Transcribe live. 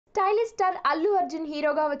Stylish star Allu Arjun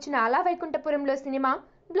హీరోగా వచ్చిన అలా వైకుంఠపురంలో సినిమా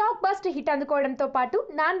బ్లాక్ బస్టర్ హిట్ అందుకోవడంతో పాటు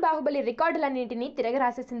నాన్ బాహుబలి రికార్డులన్నింటినీ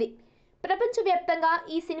తిరగరాసేసింది. ప్రపంచవ్యాప్తంగా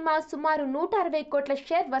ఈ సినిమా సుమారు 160 కోట్ల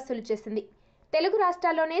షేర్ వసూలు చేసింది. తెలుగు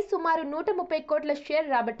రాష్ట్రాల్లోనే సుమారు 130 కోట్ల షేర్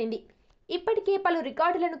రాబట్టింది. ఇప్పటికే పలు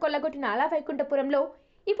రికార్డులను కొల్లగొట్టిన అలా వైకుంఠపురంలో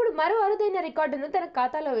ఇప్పుడు మరో అరుదైన రికార్డును తన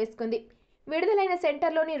ఖాతాలో వేసుకుంది. విడుదలైన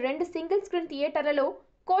సెంటర్లోని 2 సింగిల్ స్క్రీన్ థియేటర్లలో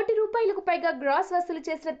 ₹1 కోటి పైగా గ్రాస్ వసూలు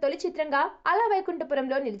చేసిన తొలి చిత్రంగా అలా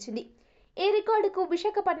వైకుంఠపురంలో నిలిచింది. ఈ రికార్డుకు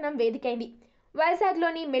విశాఖపట్నం వేదికైంది.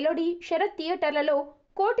 వైజాగ్లోని మెలోడీ, శరత్ థియేటర్లలో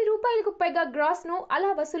 ₹1 కోటి పైగా గ్రాస్ ను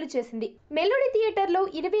అలా వసూలు చేసింది. మెలోడీ థియేటర్లో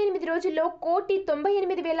 28 రోజుల్లో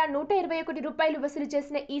 ₹1,98,121 వసూలు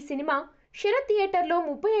చేసిన ఈ సినిమా శరత్ థియేటర్లో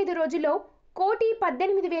 35 రోజుల్లో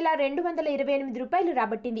 ₹1,18,228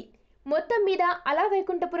 రాబట్టింది. మొత్తం మీద అలా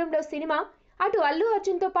వైకుంఠపురంలో సినిమా అటు అల్లు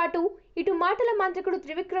అర్జున్ తో పాటు ఇటు మాటల మాంత్రికుడు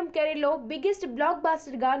త్రివిక్రమ్ కెరీర్ లో బిగ్గెస్ట్ బ్లాక్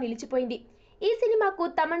బాస్టర్ గా నిలిచిపోయింది. ఈ సినిమాకు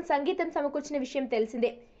తమన్ సంగీతం సమకూర్చిన విషయం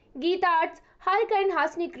తెలిసిందే. Gita arts, Harika and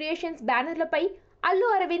Hasni creations బ్యానర్లపై Allu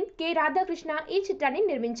Arvind, K Radhakrishna ఈ చిత్రాన్ని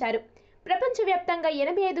నిర్మించారు. ప్రపంచవ్యాప్తంగా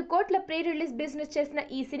 85 కోట్ల ప్రీ రిలీజ్ బిజినెస్ చేసిన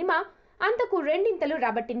ఈ సినిమా అంతకు రెండింతలు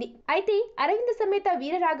రాబట్టింది. అయితే అరవింద సమేత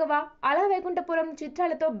వీరరాఘవ, అలా వైకుంఠపురం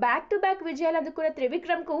చిత్రాలతో బ్యాక్ టు బ్యాక్ విజయాలు అందుకున్న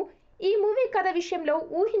త్రివిక్రమ్ కు ఈ మూవీ కథ విషయంలో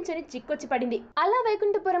ఊహించని చిక్కొచ్చి పడింది. అలా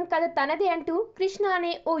వైకుంఠపురం కథ తనదే అంటూ కృష్ణ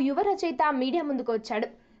అనే ఓ యువ రచయిత మీడియా ముందుకు వచ్చాడు.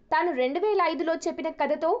 తాను 2005లో చెప్పిన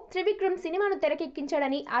కథతో త్రివిక్రమ్ సినిమాను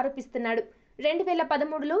తెరకెక్కించాడని ఆరోపిస్తున్నాడు.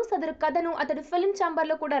 2013లో సదరు కథను అతడు ఫిల్మ్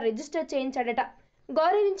ఛాంబర్లో కూడా రిజిస్టర్ చేయించాడట.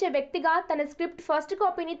 గౌరవించే వ్యక్తిగా తన స్క్రిప్ట్ ఫస్ట్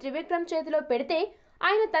కాపీని త్రివిక్రమ్ చేతిలో పెడితే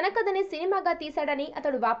ఆయన తన కథనే సినిమాగా తీశాడని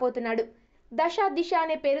అతడు వాపోతున్నాడు. దశ దిశ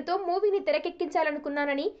అనే పేరుతో మూవీని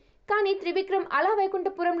తెరకెక్కించాలనుకున్నానని, కానీ త్రివిక్రమ్ అలా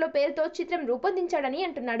వైకుంఠపురంలో పేరుతో చిత్రం రూపొందించాడని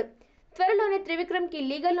అంటున్నాడు. త్వరలోనే త్రివిక్రమ్ కి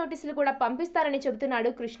లీగల్ నోటీసులు కూడా పంపిస్తారని చెబుతున్నాడు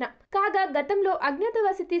కృష్ణ. కాగా గతంలో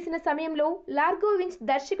అజ్ఞాతవాసి తీసిన సమయంలో లార్గో విన్స్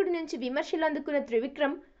దర్శకుడి నుంచి విమర్శలు అందుకున్న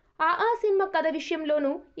త్రివిక్రమ్ ఆ సినిమా కథ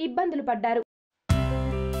విషయంలోనూ ఇబ్బందులు పడ్డారు.